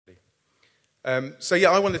So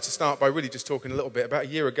yeah, I wanted to start by really just talking a little bit. About a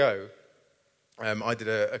year ago, I did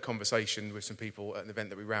a conversation with some people at an event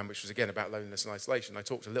that we ran, which was again about loneliness and isolation. I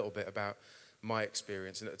talked a little bit about my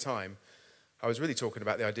experience, and at the time, I was really talking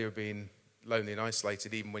about the idea of being lonely and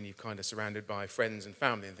isolated, even when you're kind of surrounded by friends and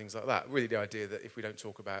family and things like that. Really the idea that if we don't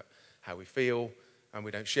talk about how we feel and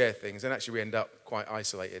we don't share things, then actually we end up quite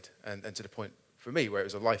isolated, and to the point for me where it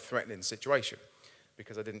was a life-threatening situation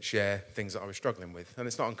because I didn't share things that I was struggling with. And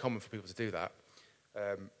it's not uncommon for people to do that.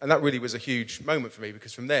 And that really was a huge moment for me,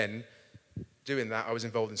 because from then, doing that, I was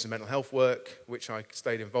involved in some mental health work, which I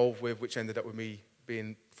stayed involved with, which ended up with me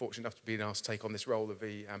being fortunate enough to be asked to take on this role of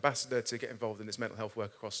the ambassador to get involved in this mental health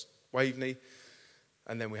work across Waveney.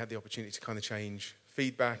 And then we had the opportunity to kind of change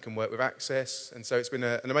feedback and work with Access. And so it's been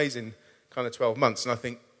an amazing kind of 12 months. And I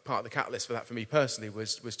think part of the catalyst for that for me personally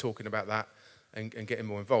was talking about that and getting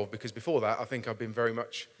more involved. Because before that, I think I've been very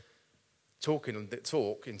much talking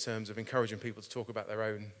in terms of encouraging people to talk about their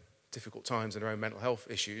own difficult times and their own mental health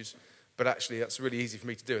issues. But actually, that's really easy for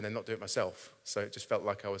me to do and then not do it myself. So it just felt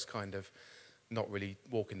like I was kind of not really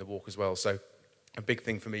walking the walk as well. So a big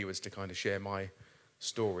thing for me was to kind of share my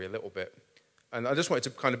story a little bit. And I just wanted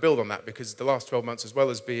to kind of build on that, because the last 12 months, as well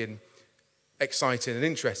as being exciting and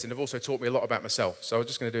interesting, have also taught me a lot about myself. So I'm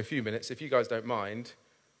just going to do a few minutes. If you guys don't mind,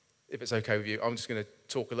 if it's okay with you, I'm just going to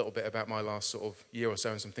talk a little bit about my last sort of year or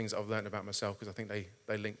so and some things that I've learned about myself, because I think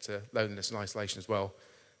they link to loneliness and isolation as well,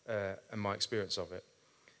 and my experience of it.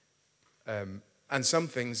 And some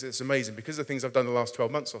things, it's amazing, because of the things I've done the last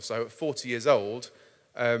 12 months or so, at 40 years old,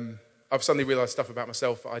 I've suddenly realised stuff about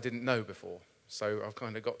myself that I didn't know before. So I've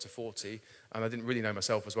kind of got to 40, and I didn't really know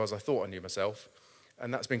myself as well as I thought I knew myself.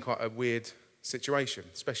 And that's been quite a weird situation,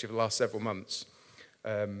 especially for the last several months.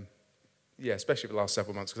 Especially for the last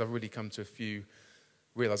several months, because I've really come to a few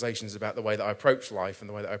realisations about the way that I approach life and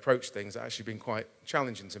the way that I approach things that actually been quite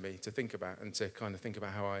challenging to me to think about, and to kind of think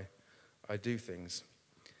about how I do things.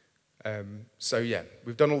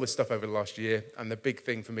 We've done all this stuff over the last year, and the big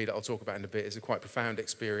thing for me that I'll talk about in a bit is a quite profound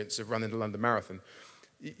experience of running the London Marathon.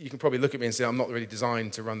 You can probably look at me and say I'm not really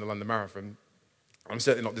designed to run the London Marathon. I'm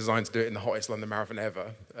certainly not designed to do it in the hottest London Marathon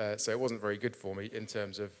ever, so it wasn't very good for me in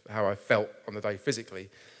terms of how I felt on the day physically,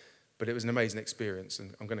 but it was an amazing experience,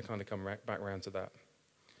 and I'm going to kind of come back around to that.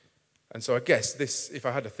 And so I guess if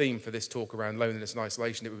I had a theme for this talk around loneliness and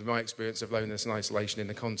isolation, it would be my experience of loneliness and isolation in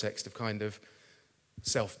the context of kind of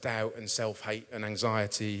self-doubt and self-hate and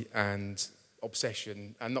anxiety and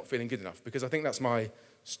obsession and not feeling good enough, because I think that's my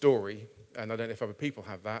story, and I don't know if other people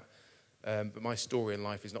have that, but my story in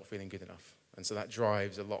life is not feeling good enough. And so that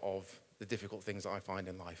drives a lot of the difficult things that I find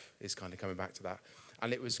in life, is kind of coming back to that.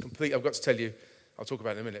 And it was complete, I've got to tell you, I'll talk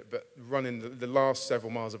about it in a minute, but running the last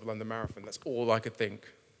several miles of the London Marathon, that's all I could think.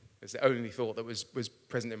 It's the only thought that was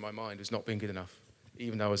present in my mind, was not being good enough,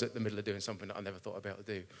 even though I was at the middle of doing something that I never thought I'd be able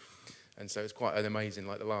to do. And so it's quite an amazing,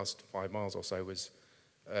 like the last 5 miles or so was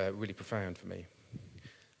really profound for me.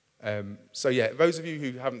 Those of you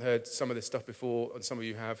who haven't heard some of this stuff before, and some of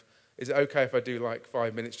you have, is it okay if I do like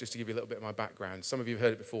 5 minutes just to give you a little bit of my background? Some of you have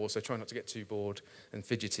heard it before, so try not to get too bored and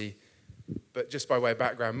fidgety. But just by way of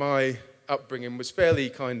background, my upbringing was fairly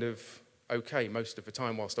kind of okay most of the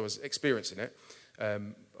time whilst I was experiencing it.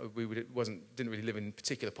 Didn't really live in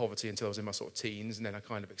particular poverty until I was in my sort of teens, and then I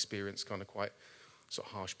kind of experienced kind of quite sort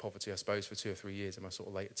of harsh poverty, I suppose, for 2 or 3 years in my sort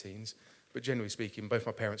of later teens. But generally speaking, both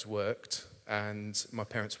my parents worked, and my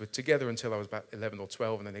parents were together until I was about 11 or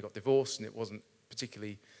 12, and then they got divorced, and it wasn't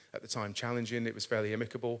particularly, at the time, challenging. It was fairly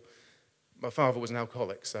amicable. My father was an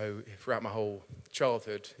alcoholic, so throughout my whole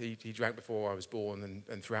childhood, he drank before I was born,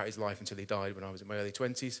 and throughout his life until he died when I was in my early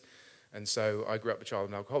 20s. And so I grew up a child of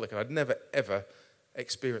an alcoholic, and I'd never, ever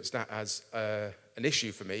experienced that as an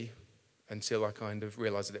issue for me until I kind of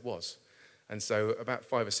realised that it was. And so about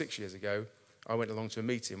 5 or 6 years ago, I went along to a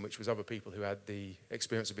meeting which was other people who had the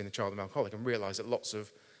experience of being a child of an alcoholic, and realised that lots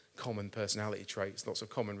of common personality traits, lots of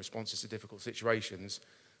common responses to difficult situations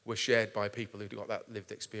were shared by people who'd got that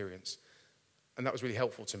lived experience. And that was really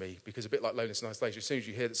helpful to me, because a bit like loneliness and isolation, as soon as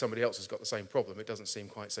you hear that somebody else has got the same problem, it doesn't seem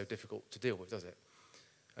quite so difficult to deal with, does it?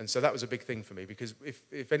 And so that was a big thing for me, because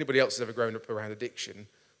if anybody else has ever grown up around addiction,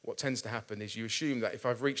 what tends to happen is you assume that if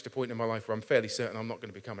I've reached a point in my life where I'm fairly certain I'm not going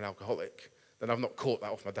to become an alcoholic, then I've not caught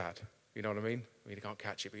that off my dad. You know what I mean? I mean, you can't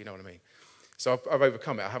catch it, but you know what I mean. So I've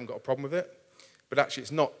overcome it. I haven't got a problem with it. But actually,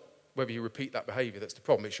 it's not whether you repeat that behaviour that's the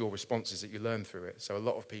problem. It's your responses that you learn through it. So a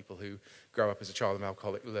lot of people who grow up as a child of an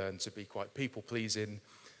alcoholic learn to be quite people-pleasing,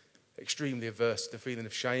 extremely averse to the feeling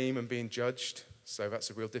of shame and being judged. So that's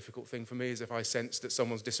a real difficult thing for me, is if I sense that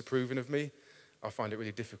someone's disapproving of me, I find it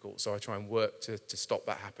really difficult. So I try and work to stop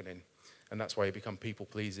that happening. And that's why you become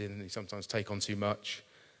people-pleasing, and you sometimes take on too much.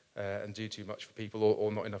 and do too much for people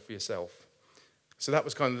or not enough for yourself. So that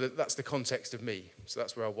was kind of that's the context of me. So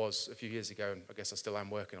that's where I was a few years ago, and I guess I still am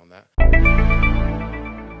working on that.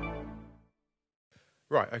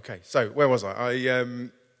 Right, okay, so where was I?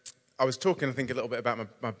 I was talking, I think, a little bit about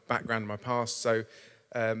my background and my past. So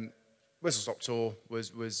Whistle Stop Tour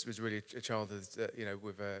was really a childhood,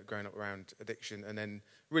 with growing up around addiction. And then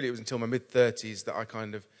really it was until my mid-30s that I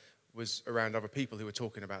kind of was around other people who were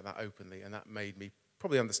talking about that openly. And that made me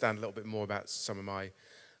probably understand a little bit more about some of my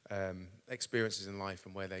experiences in life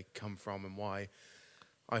and where they come from and why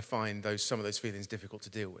I find some of those feelings difficult to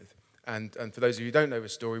deal with. And for those of you who don't know the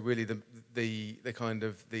story, really the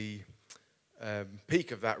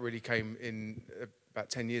peak of that really came in about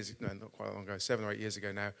 10 years, no, not quite long ago, 7 or 8 years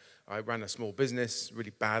ago now. I ran a small business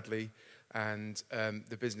really badly, and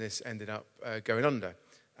the business ended up going under.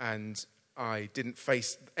 And I didn't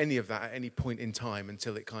face any of that at any point in time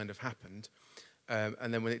until it kind of happened.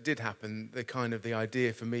 And then when it did happen, the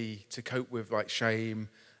idea for me to cope with like shame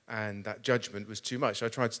and that judgment was too much. So I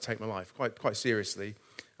tried to take my life quite seriously.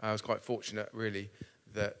 I was quite fortunate, really,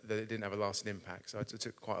 that it didn't have a lasting impact. So I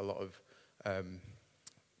took quite a lot of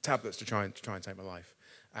tablets to try and take my life,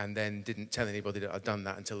 and then didn't tell anybody that I'd done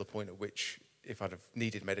that until the point at which, if I'd have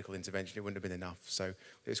needed medical intervention, it wouldn't have been enough. So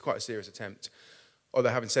it was quite a serious attempt. Although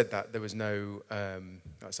having said that, there was no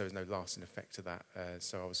lasting effect to that.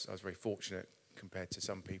 So I was very fortunate compared to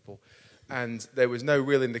some people. And there was no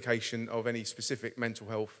real indication of any specific mental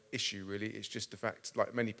health issue, really. It's just the fact,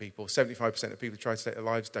 like many people, 75% of people who try to take their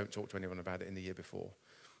lives don't talk to anyone about it in the year before.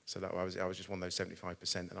 So that I was just one of those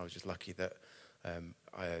 75%, and I was just lucky that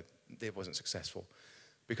it wasn't successful.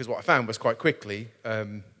 Because what I found was quite quickly, I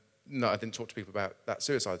didn't talk to people about that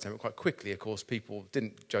suicide attempt, but quite quickly, of course, people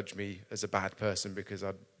didn't judge me as a bad person because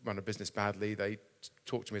I'd run a business badly. They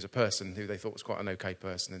talked to me as a person who they thought was quite an okay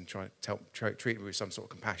person and treat me with some sort of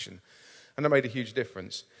compassion. And that made a huge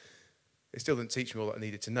difference. It still didn't teach me all that I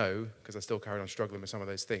needed to know, because I still carried on struggling with some of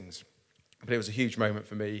those things. But it was a huge moment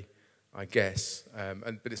for me, I guess.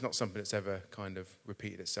 But it's not something that's ever kind of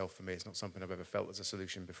repeated itself for me. It's not something I've ever felt as a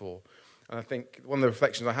solution before. And I think one of the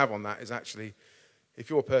reflections I have on that is actually, if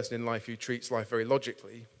you're a person in life who treats life very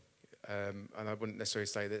logically, and I wouldn't necessarily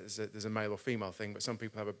say that there's a male or female thing, but some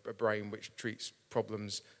people have a brain which treats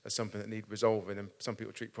problems as something that need resolving, and some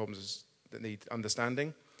people treat problems that need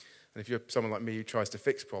understanding. And if you're someone like me who tries to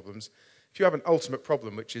fix problems, if you have an ultimate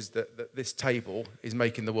problem, which is that this table is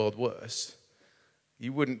making the world worse,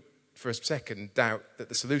 you wouldn't for a second doubt that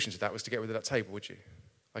the solution to that was to get rid of that table, would you?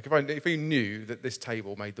 Like if you knew that this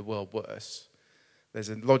table made the world worse, there's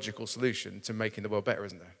a logical solution to making the world better,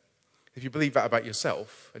 isn't there? If you believe that about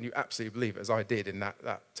yourself, and you absolutely believe it, as I did in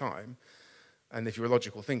that time, and if you're a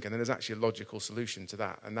logical thinker, then there's actually a logical solution to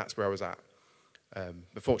that, and that's where I was at.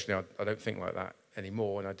 But fortunately, I don't think like that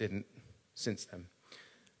anymore, and I didn't since then.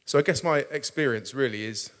 So I guess my experience really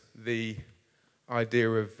is the idea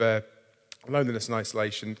of loneliness and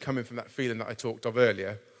isolation coming from that feeling that I talked of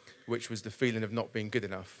earlier, which was the feeling of not being good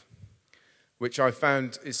enough, which I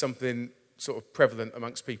found is something sort of prevalent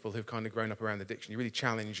amongst people who've kind of grown up around addiction. You really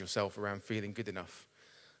challenge yourself around feeling good enough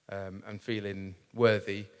and feeling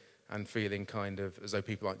worthy and feeling kind of as though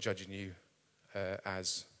people aren't judging you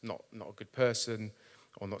as not a good person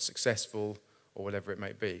or not successful or whatever it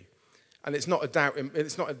may be. And it's not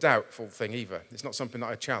a doubtful thing either. It's not something that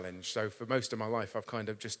I challenge. So for most of my life, I've kind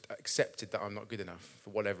of just accepted that I'm not good enough for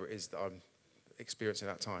whatever it is that I'm experiencing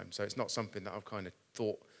at that time. So it's not something that I've kind of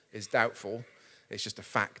thought is doubtful. It's just a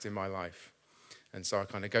fact in my life. And so I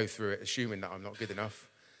kind of go through it assuming that I'm not good enough.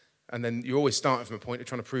 And then you're always starting from a point of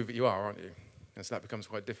trying to prove that you are, aren't you? And so that becomes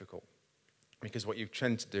quite difficult. Because what you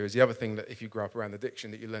tend to do is the other thing that if you grow up around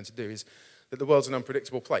addiction that you learn to do is that the world's an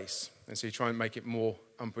unpredictable place. And so you try and make it more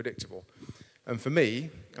unpredictable. And for me,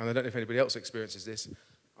 and I don't know if anybody else experiences this,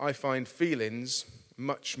 I find feelings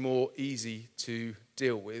much more easy to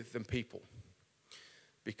deal with than people.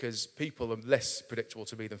 Because people are less predictable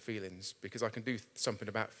to me than feelings, because I can do something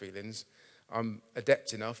about feelings. I'm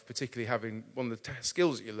adept enough, particularly having one of the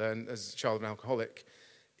skills that you learn as a child of an alcoholic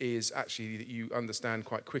is actually that you understand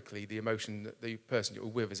quite quickly the emotion that the person you're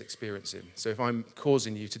with is experiencing. So if I'm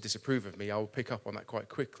causing you to disapprove of me, I'll pick up on that quite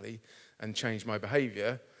quickly and change my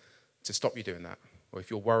behaviour to stop you doing that. Or if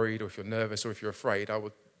you're worried or if you're nervous or if you're afraid, I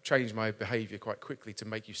will change my behaviour quite quickly to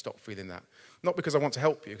make you stop feeling that. Not because I want to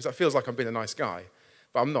help you, because that feels like I'm being a nice guy.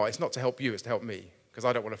 But I'm not. It's not to help you, it's to help me, because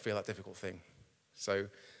I don't want to feel that difficult thing. So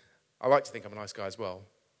I like to think I'm a nice guy as well,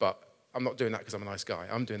 but I'm not doing that because I'm a nice guy.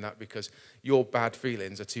 I'm doing that because your bad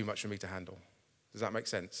feelings are too much for me to handle. Does that make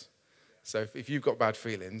sense? So if you've got bad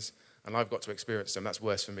feelings and I've got to experience them, that's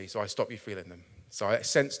worse for me, so I stop you feeling them. So I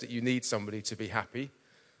sense that you need somebody to be happy,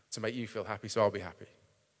 to make you feel happy so I'll be happy.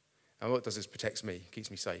 And what it does is protects me, keeps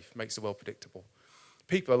me safe, makes the world predictable.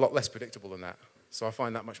 People are a lot less predictable than that, so I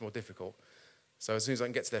find that much more difficult. So as soon as I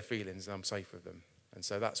can get to their feelings, I'm safe with them. And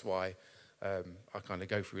so that's why I kind of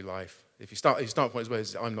go through life. If you start point where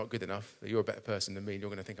I'm not good enough, that you're a better person than me, and you're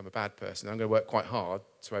going to think I'm a bad person, I'm going to work quite hard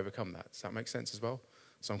to overcome that. Does that make sense as well?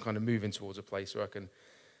 So I'm kind of moving towards a place where I can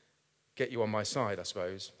get you on my side, I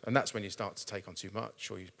suppose. And that's when you start to take on too much,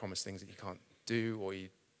 or you promise things that you can't do, or you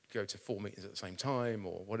go to 4 meetings at the same time,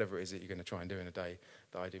 or whatever it is that you're going to try and do in a day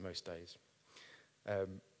that I do most days.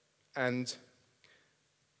 And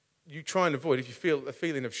you try and avoid, if you feel a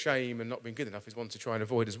feeling of shame and not being good enough, is one to try and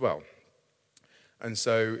avoid as well. And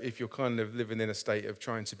so if you're kind of living in a state of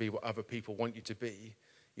trying to be what other people want you to be,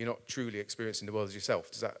 you're not truly experiencing the world as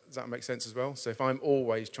yourself. Does that make sense as well? So if I'm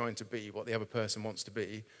always trying to be what the other person wants to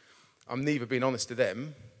be, I'm neither being honest to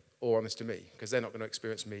them or honest to me, because they're not going to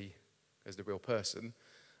experience me as the real person.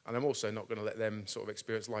 And I'm also not going to let them sort of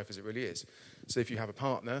experience life as it really is. So if you have a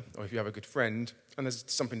partner or if you have a good friend and there's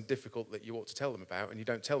something difficult that you ought to tell them about and you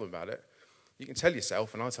don't tell them about it, you can tell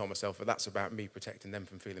yourself, and I tell myself, that that's about me protecting them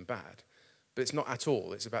from feeling bad. But it's not at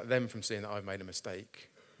all. It's about them from seeing that I've made a mistake,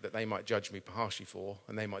 that they might judge me harshly for,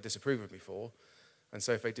 and they might disapprove of me for. And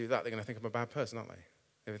so if they do that, they're going to think I'm a bad person, aren't they?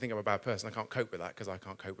 If they think I'm a bad person, I can't cope with that because I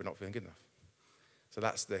can't cope with not feeling good enough. So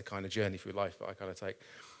that's the kind of journey through life that I kind of take.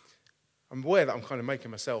 I'm aware that I'm kind of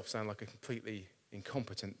making myself sound like a completely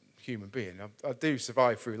incompetent human being. I do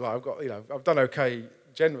survive through life. I've done okay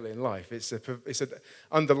generally in life. It's an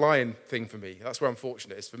underlying thing for me. That's where I'm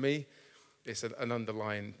fortunate. It's for me, it's an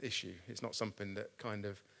underlying issue. It's not something that kind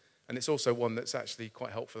of, and it's also one that's actually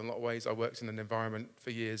quite helpful in a lot of ways. I worked in an environment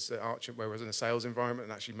for years at Archer where I was in a sales environment,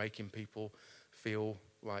 and actually making people feel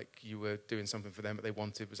like you were doing something for them that they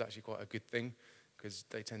wanted was actually quite a good thing, because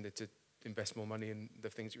they tended to invest more money in the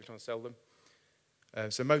things you were trying to sell them.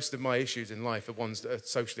 So most of my issues in life are ones that are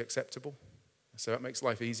socially acceptable. So that makes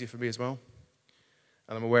life easier for me as well.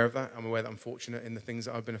 And I'm aware of that. I'm aware that I'm fortunate in the things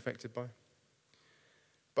that I've been affected by.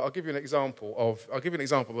 But I'll give you an example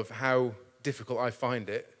of how difficult I find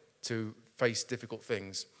it to face difficult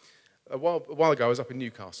things. A while ago, I was up in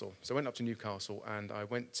Newcastle. So I went up to Newcastle and I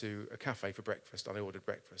went to a cafe for breakfast, and I ordered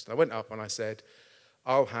breakfast. And I went up and I said,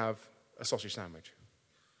 I'll have a sausage sandwich.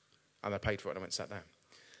 And I paid for it and I went and sat down.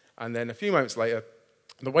 And then a few moments later,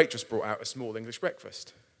 the waitress brought out a small English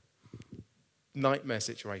breakfast. Nightmare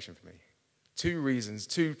situation for me.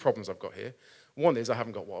 Two problems I've got here. One is I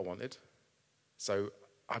haven't got what I wanted. So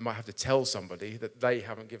I might have to tell somebody that they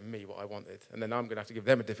haven't given me what I wanted. And then I'm going to have to give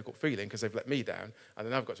them a difficult feeling because they've let me down. And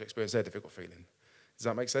then I've got to experience their difficult feeling. Does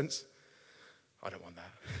that make sense? I don't want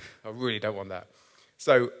that. I really don't want that.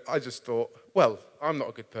 So I just thought, well, I'm not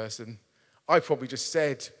a good person. I probably just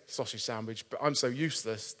said sausage sandwich, but I'm so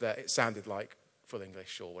useless that it sounded like full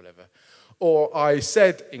English or whatever. Or I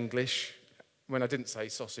said English when I didn't say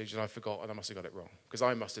sausage and I forgot and I must have got it wrong because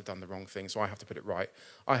I must have done the wrong thing, so I have to put it right.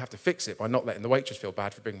 I have to fix it by not letting the waitress feel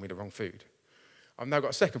bad for bringing me the wrong food. I've now got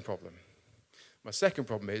a second problem. My second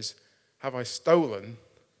problem is, have I stolen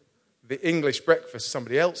the English breakfast of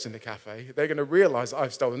somebody else in the cafe? They're going to realise that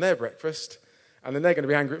I've stolen their breakfast, and then they're going to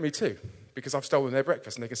be angry at me too because I've stolen their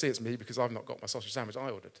breakfast, and they can see it's me because I've not got my sausage sandwich I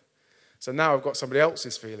ordered. So now I've got somebody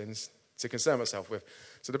else's feelings to concern myself with.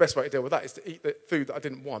 So the best way to deal with that is to eat the food that I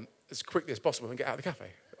didn't want as quickly as possible and get out of the cafe.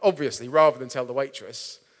 Obviously, rather than tell the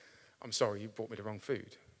waitress, I'm sorry, you brought me the wrong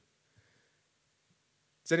food.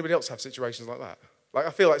 Does anybody else have situations like that? Like,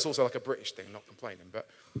 I feel like it's also like a British thing, not complaining, but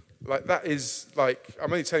like that is like, I'm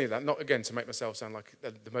only telling you that, not again to make myself sound like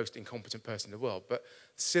the most incompetent person in the world, but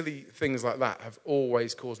silly things like that have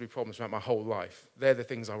always caused me problems throughout my whole life. They're the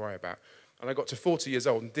things I worry about. And I got to 40 years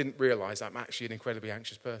old and didn't realise I'm actually an incredibly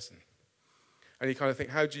anxious person. And you kind of think,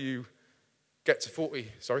 how do you get to 40?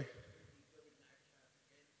 Sorry?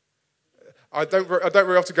 I don't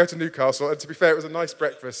very often go to Newcastle, and to be fair, it was a nice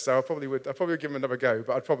breakfast, so I probably would give them another go,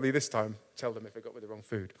 but I'd probably this time tell them if they got me the wrong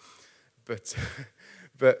food. But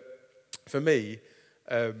for me,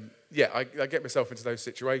 I get myself into those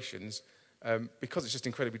situations because it's just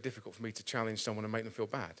incredibly difficult for me to challenge someone and make them feel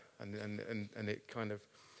bad, and it kind of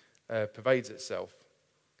pervades itself.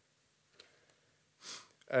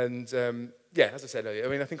 And as I said earlier, I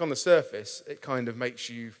mean, I think on the surface, it kind of makes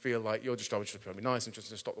you feel like you're just trying to be nice and just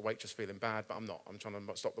to stop the waitress feeling bad, but I'm not. I'm trying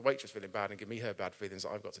to stop the waitress feeling bad and give me her bad feelings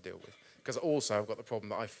that I've got to deal with. Because also I've got the problem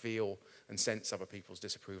that I feel and sense other people's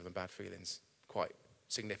disapproval and bad feelings quite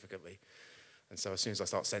significantly. And so as soon as I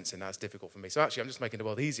start sensing that, it's difficult for me. So actually, I'm just making the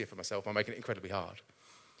world easier for myself. I'm making it incredibly hard.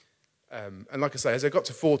 And like I say, as I got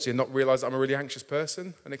to 40 and not realise I'm a really anxious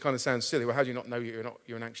person, and it kind of sounds silly, well, how do you not know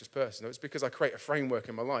you're an anxious person? It's because I create a framework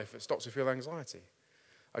in my life that stops me feel anxiety.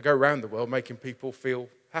 I go around the world making people feel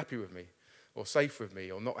happy with me or safe with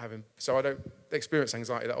me or not having... So I don't experience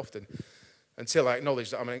anxiety that often until I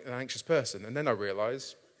acknowledge that I'm an anxious person. And then I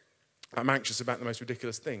realise I'm anxious about the most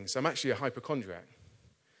ridiculous things. So I'm actually a hypochondriac.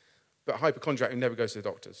 But a hypochondriac who never goes to the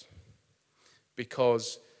doctors.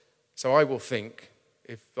 Because, so I will think,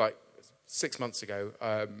 if like 6 months ago,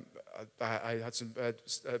 I had some,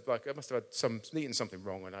 like I must have had eaten something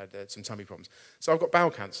wrong and I had some tummy problems. So I've got bowel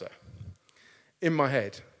cancer. In my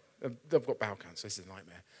head, I've got bowel cancer, this is a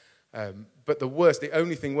nightmare. But the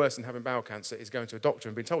only thing worse than having bowel cancer is going to a doctor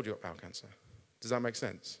and being told you've got bowel cancer. Does that make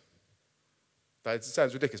sense? That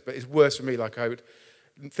sounds ridiculous, but it's worse for me, like I would,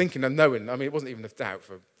 thinking and knowing, I mean, it wasn't even a doubt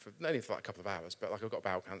for only for like a couple of hours, but like I've got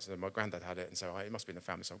bowel cancer and my granddad had it, and so it must be in the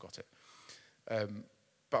family, so I've got it.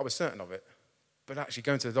 But I was certain of it. But actually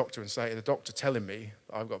going to the doctor and saying, the doctor telling me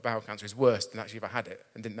I've got bowel cancer is worse than actually if I had it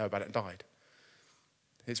and didn't know about it and died.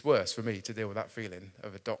 It's worse for me to deal with that feeling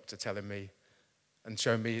of a doctor telling me and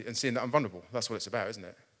showing me and seeing that I'm vulnerable. That's what it's about, isn't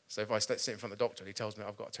it? So if I sit in front of the doctor and he tells me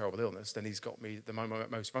I've got a terrible illness, then he's got me the moment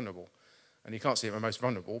most vulnerable. And you can't see it I'm most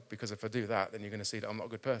vulnerable because if I do that, then you're going to see that I'm not a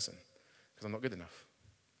good person because I'm not good enough.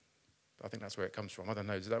 I think that's where it comes from. I don't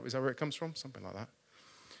know. Is that where it comes from? Something like that.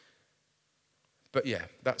 But yeah,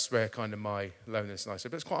 that's where kind of my loneliness and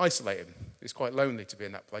isolation. But it's quite isolating. It's quite lonely to be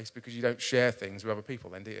in that place because you don't share things with other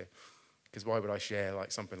people then, do you? Because why would I share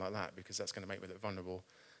like something like that? Because that's going to make me look vulnerable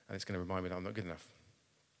and it's going to remind me that I'm not good enough.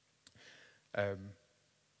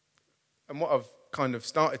 And what I've kind of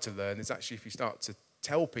started to learn is actually if you start to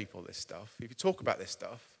tell people this stuff, if you talk about this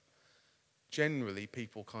stuff, generally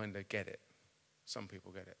people kind of get it. Some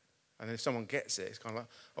people get it. And if someone gets it, it's kind of like,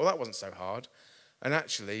 oh, that wasn't so hard. And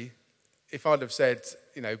actually, if I'd have said,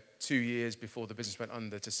 2 years before the business went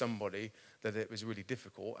under to somebody that it was really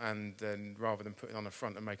difficult, and then rather than putting on a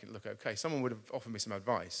front and making it look okay, someone would have offered me some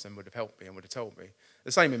advice and would have helped me and would have told me.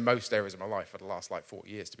 The same in most areas of my life for the last 40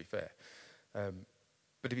 years, to be fair.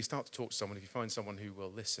 But if you start to talk to someone, if you find someone who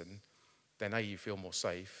will listen, then you feel more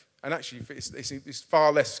safe. And actually, it's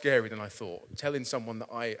far less scary than I thought. Telling someone that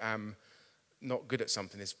I am not good at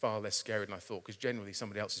something is far less scary than I thought, because generally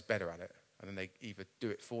somebody else is better at it, and then they either do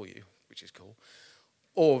it for you, which is cool,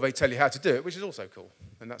 or they tell you how to do it, which is also cool,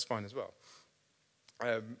 and that's fine as well.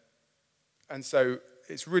 And so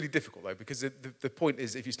it's really difficult, though, because the point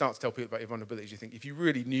is, if you start to tell people about your vulnerabilities, you think, if you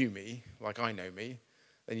really knew me, like I know me,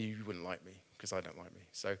 then you wouldn't like me, because I don't like me.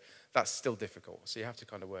 So that's still difficult. So you have to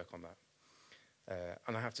kind of work on that.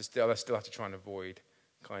 And I still have to try and avoid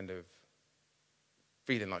kind of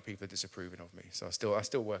feeling like people are disapproving of me. So I still have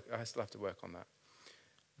to work on that.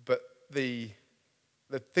 But the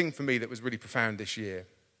thing for me that was really profound this year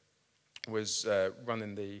was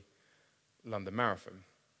running the London Marathon,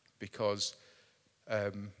 because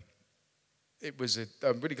I'm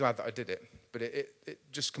really glad that I did it, but it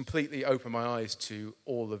just completely opened my eyes to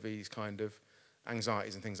all of these kind of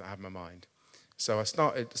anxieties and things that I have in my mind. So I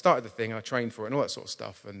started the thing, and I trained for it and all that sort of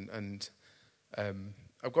stuff, and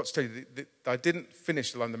I've got to tell you that I didn't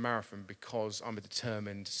finish the London Marathon because I'm a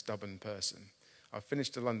determined, stubborn person. I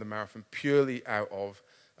finished the London Marathon purely out of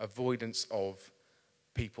avoidance of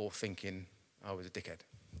people thinking I was a dickhead.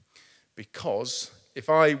 Because if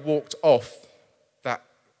I walked off that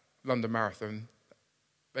London Marathon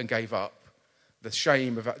and gave up, the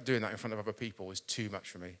shame of doing that in front of other people was too much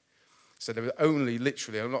for me. So there were only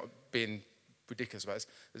literally, I'm not being ridiculous about this,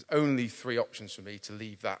 there's only 3 options for me to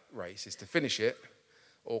leave that race, is to finish it,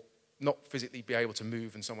 or not physically be able to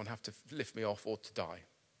move and someone have to lift me off, or to die.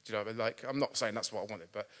 Do you know what I mean? Like, I'm not saying that's what I wanted,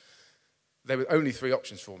 but there were only 3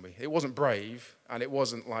 options for me. It wasn't brave, and it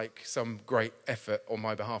wasn't like some great effort on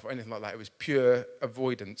my behalf or anything like that. It was pure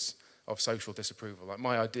avoidance of social disapproval. Like,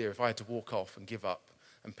 my idea, if I had to walk off and give up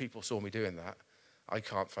and people saw me doing that, I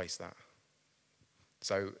can't face that.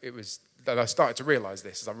 So it was that I started to realise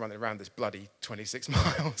this as I'm running around this bloody 26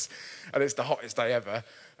 miles, and it's the hottest day ever,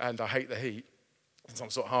 and I hate the heat. And so I'm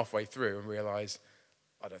sort of halfway through and realise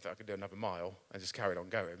I don't think I could do another mile, and just carried on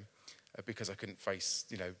going because I couldn't face,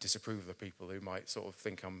 disapproval of people who might sort of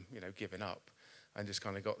think I'm, giving up, and just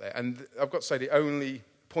kind of got there. And I've got to say, the only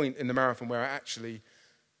point in the marathon where I actually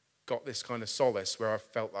got this kind of solace, where I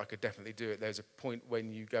felt like I could definitely do it, there's a point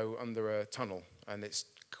when you go under a tunnel and it's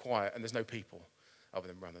quiet and there's no people other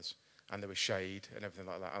than runners, and there was shade and everything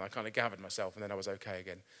like that, and I kind of gathered myself, and then I was okay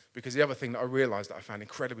again. Because the other thing that I realised that I found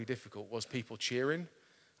incredibly difficult was people cheering.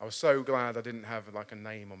 I was so glad I didn't have like a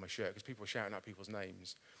name on my shirt, because people were shouting out people's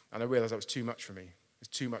names, and I realised that was too much for me. It was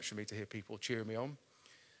too much for me to hear people cheering me on.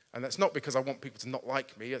 And that's not because I want people to not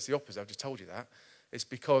like me. It's the opposite. I've just told you that. It's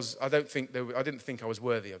because I didn't think I was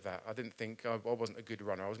worthy of that. I didn't think I wasn't a good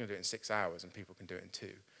runner. I was going to do it in 6 hours, and people can do it in 2.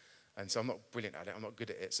 And so I'm not brilliant at it, I'm not good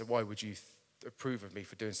at it, so why would you approve of me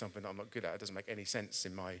for doing something that I'm not good at? It doesn't make any sense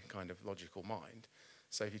in my kind of logical mind.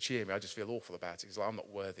 So if you cheer me, I just feel awful about it, because I'm not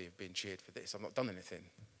worthy of being cheered for this. I've not done anything.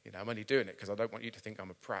 I'm only doing it because I don't want you to think I'm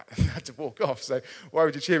a prat and had to walk off. So why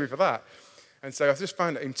would you cheer me for that? And so I've just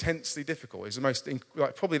found it intensely difficult. It's the most,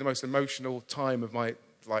 probably the most emotional time of my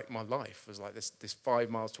life. Was like this 5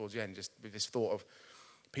 miles towards the end, just with this thought of,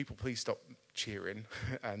 people, please stop cheering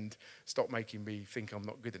and stop making me think I'm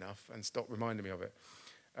not good enough and stop reminding me of it.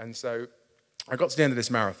 And so I got to the end of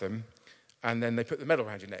this marathon, and then they put the medal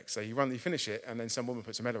around your neck. So you finish it, and then some woman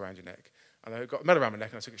puts a medal around your neck. And I got a medal around my neck,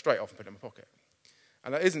 and I took it straight off and put it in my pocket.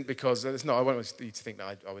 And that isn't because, I don't want you to think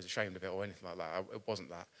that I was ashamed of it or anything like that. It wasn't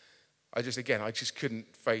that. I just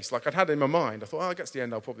couldn't face, I'd had it in my mind. I thought, I get to the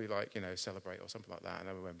end, I'll probably celebrate or something like that. And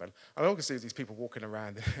I went medal. And I always see these people walking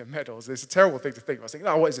around in medals. It's a terrible thing to think. I was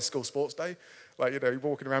thinking, what is this, school sports day? You're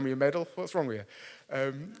walking around with your medal? What's wrong with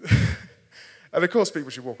you? And of course people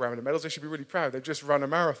should walk around with their medals. They should be really proud. They've just run a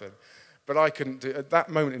marathon. But I couldn't do, at that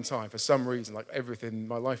moment in time, for some reason, everything,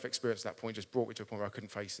 my life experience at that point just brought me to a point where I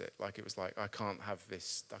couldn't face it. It was I can't have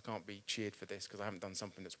this, I can't be cheered for this because I haven't done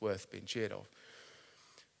something that's worth being cheered of.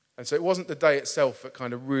 And so it wasn't the day itself that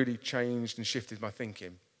kind of really changed and shifted my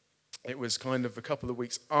thinking. It was kind of a couple of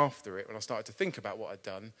weeks after it when I started to think about what I'd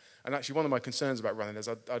done. And actually one of my concerns about running is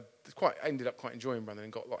I ended up quite enjoying running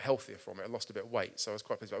and got a lot healthier from it. I lost a bit of weight, so I was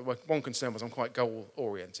quite pleased about it. One concern was I'm quite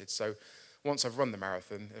goal-oriented, so once I've run the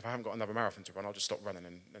marathon, if I haven't got another marathon to run, I'll just stop running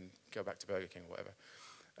and go back to Burger King or whatever.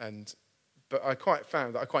 But I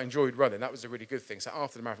found that I quite enjoyed running. That was a really good thing. So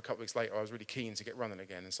after the marathon, a couple of weeks later, I was really keen to get running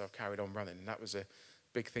again, and so I've carried on running. And that was a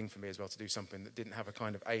big thing for me as well, to do something that didn't have a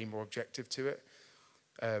kind of aim or objective to it.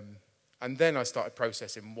 And then I started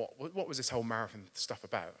processing what was this whole marathon stuff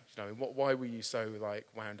about? Why were you so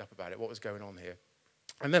wound up about it? What was going on here?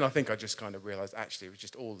 And then I think I just kind of realised actually it was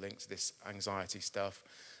just all linked to this anxiety stuff.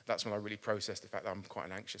 That's when I really processed the fact that I'm quite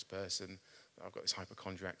an anxious person, that I've got this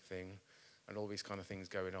hypochondriac thing, and all these kind of things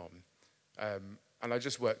going on. And I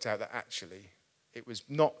just worked out that actually it was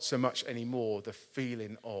not so much anymore the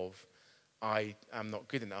feeling of I am not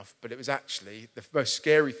good enough, but it was actually the most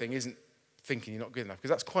scary thing isn't thinking you're not good enough, because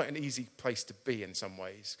that's quite an easy place to be in some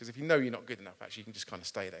ways. Because if you know you're not good enough, actually you can just kind of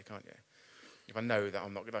stay there, can't you? If I know that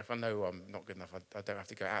I'm not good enough, if I know I'm not good enough, I don't have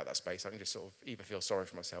to go out of that space. I can just sort of either feel sorry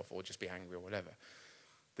for myself or just be angry or whatever.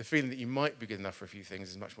 The feeling that you might be good enough for a few things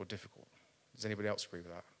is much more difficult. Does anybody else agree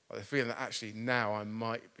with that? The feeling that actually now I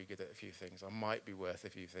might be good at a few things, I might be worth a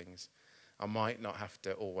few things, I might not have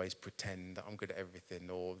to always pretend that I'm good at everything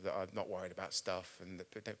or that I'm not worried about stuff, and that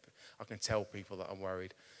I can tell people that I'm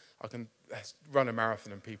worried. I can run a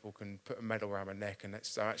marathon and people can put a medal around my neck, and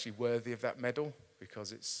I'm actually worthy of that medal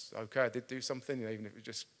because it's okay, I did do something, even if it was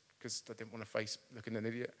just because I didn't want to face looking an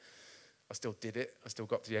idiot. I still did it. I still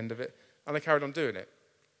got to the end of it, and I carried on doing it.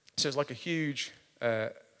 So it's like a huge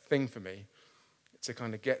thing for me to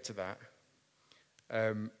kind of get to that.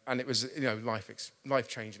 And it was,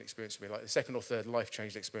 life-changing experience for me. Like the second or third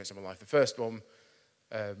life-changing experience of my life. The first one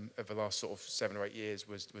of the last sort of 7 or 8 years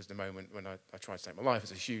was the moment when I tried to take my life. It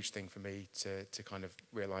was a huge thing for me to kind of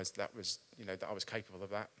realise that was, that I was capable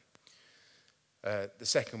of that. The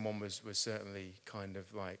second one was certainly kind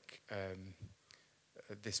of like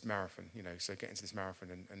this marathon, so getting to this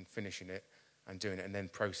marathon and finishing it and doing it and then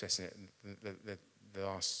processing it the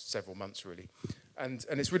last several months, really. And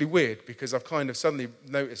it's really weird because I've kind of suddenly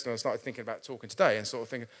noticed, and I started thinking about talking today and sort of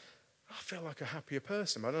thinking, I feel like a happier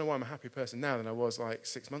person. I don't know why I'm a happier person now than I was like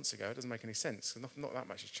 6 months ago. It doesn't make any sense. Not that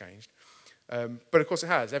much has changed. But of course it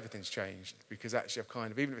has. Everything's changed because actually I've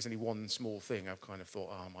kind of, even if it's only one small thing, I've kind of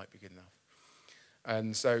thought, I might be good enough.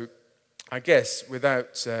 And so I guess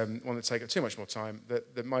without wanting to take up too much more time,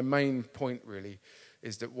 that my main point really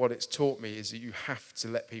is that what it's taught me is that you have to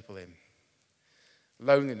let people in.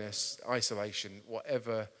 Loneliness, isolation,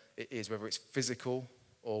 whatever it is, whether it's physical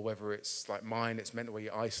or whether it's like mine, it's mental, where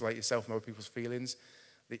you isolate yourself from other people's feelings,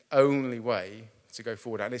 the only way to go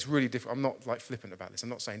forward, and it's really difficult. I'm not like flippant about this. I'm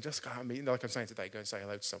not saying just go out and meet, like I'm saying today, go and say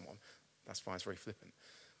hello to someone. That's fine, it's very flippant.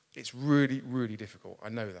 It's really, really difficult. I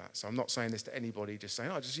know that. So I'm not saying this to anybody just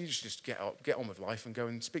saying, you just get on with life and go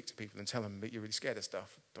and speak to people and tell them that you're really scared of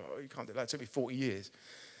stuff. But you can't do that. It took me 40 years.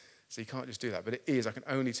 So you can't just do that. But it is, I can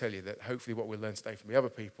only tell you that hopefully what we'll learn today from the other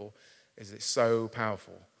people is it's so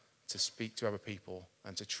powerful to speak to other people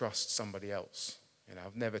and to trust somebody else.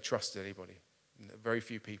 I've never trusted anybody. Very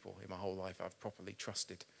few people in my whole life I've properly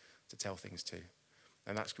trusted to tell things to.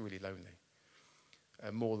 And that's really lonely.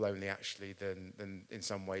 More lonely actually than in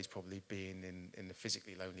some ways probably being in a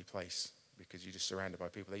physically lonely place, because you're just surrounded by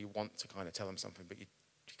people that you want to kind of tell them something, but you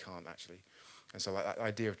can't actually. And so like that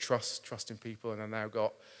idea of trusting people, and I now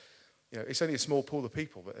got it's only a small pool of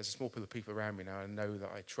people, but there's a small pool of people around me now I know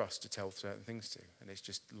that I trust to tell certain things to, and it's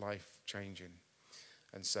just life-changing.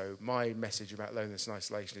 And so my message about loneliness and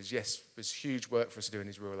isolation is, yes, there's huge work for us to do in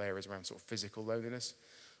these rural areas around sort of physical loneliness,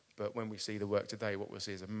 but when we see the work today, what we'll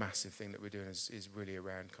see is a massive thing that we're doing is really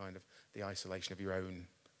around kind of the isolation of your own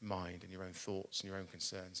mind and your own thoughts and your own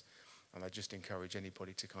concerns. And I just encourage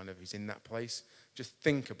anybody to kind of, who's in that place, just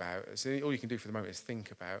think about, so all you can do for the moment is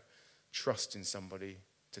think about trusting somebody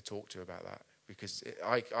to talk to about that. Because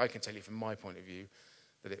I can tell you from my point of view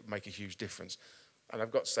that it make a huge difference. And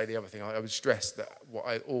I've got to say the other thing, I would stress that what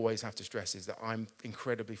I always have to stress is that I'm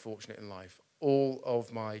incredibly fortunate in life. All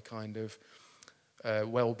of my kind of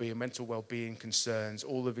well-being, mental well-being concerns,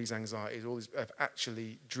 all of these anxieties, all these have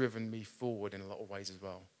actually driven me forward in a lot of ways as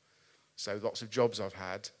well. So lots of jobs I've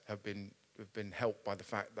had have been helped by the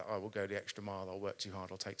fact that I will go the extra mile, I'll work too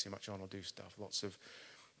hard, I'll take too much on, I'll do stuff. Lots of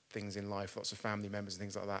things in life, lots of family members and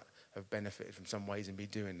things like that have benefited from some ways in me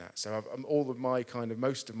doing that. So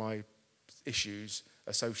most of my issues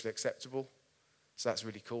are socially acceptable. So that's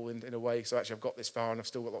really cool in a way. So actually I've got this far and I've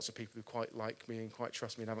still got lots of people who quite like me and quite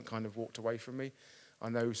trust me and haven't kind of walked away from me. I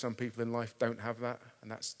know some people in life don't have that, and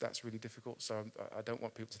that's really difficult. So I don't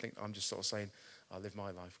want people to think I'm just sort of saying, I'll live my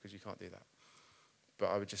life, because you can't do that. But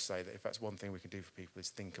I would just say that if that's one thing we can do for people is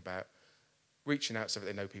think about reaching out so that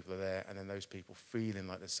they know people are there, and then those people feeling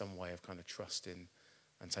like there's some way of kind of trusting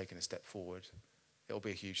and taking a step forward. It'll be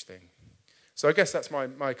a huge thing. So I guess that's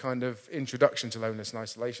my kind of introduction to loneliness and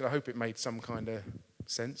isolation. I hope it made some kind of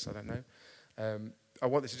sense. I don't know. I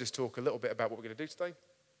wanted to just talk a little bit about what we're going to do today,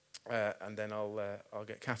 and then I'll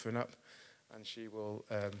get Catherine up, and she will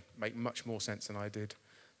make much more sense than I did,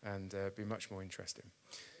 and be much more interesting.